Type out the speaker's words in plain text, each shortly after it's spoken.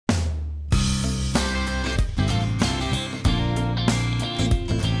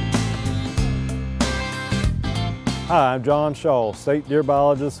Hi, I'm John Shaw, State Deer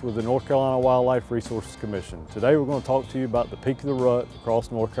Biologist with the North Carolina Wildlife Resources Commission. Today we're going to talk to you about the Peak of the Rut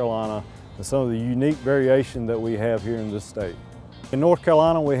across North Carolina and some of the unique variation that we have here in this state. In North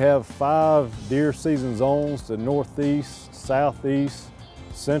Carolina we have 5 deer season zones: the northeast, southeast,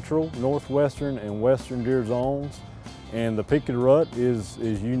 central, northwestern, and western deer zones. And the Peak of the Rut is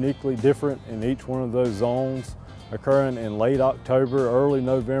uniquely different in each one of those zones, occurring in late October, early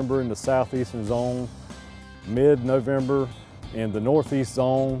November in the southeastern zone, mid-November in the northeast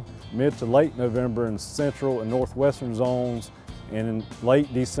zone, mid to late November in central and northwestern zones, and in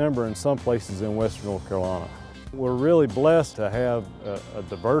late December in some places in western North Carolina. We're really blessed to have a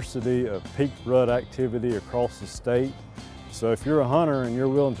diversity of peak rut activity across the state. So if you're a hunter and you're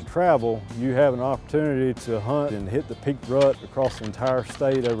willing to travel, you have an opportunity to hunt and hit the peak rut across the entire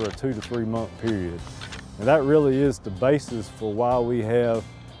state over a 2 to 3 month period. And that really is the basis for why we have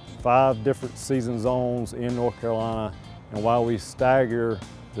 5 different season zones in North Carolina and why we stagger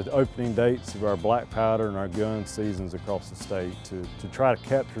the opening dates of our black powder and our gun seasons across the state to try to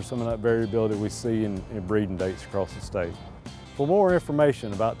capture some of that variability we see in breeding dates across the state. For more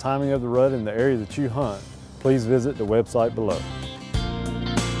information about timing of the rut in the area that you hunt, please visit the website below.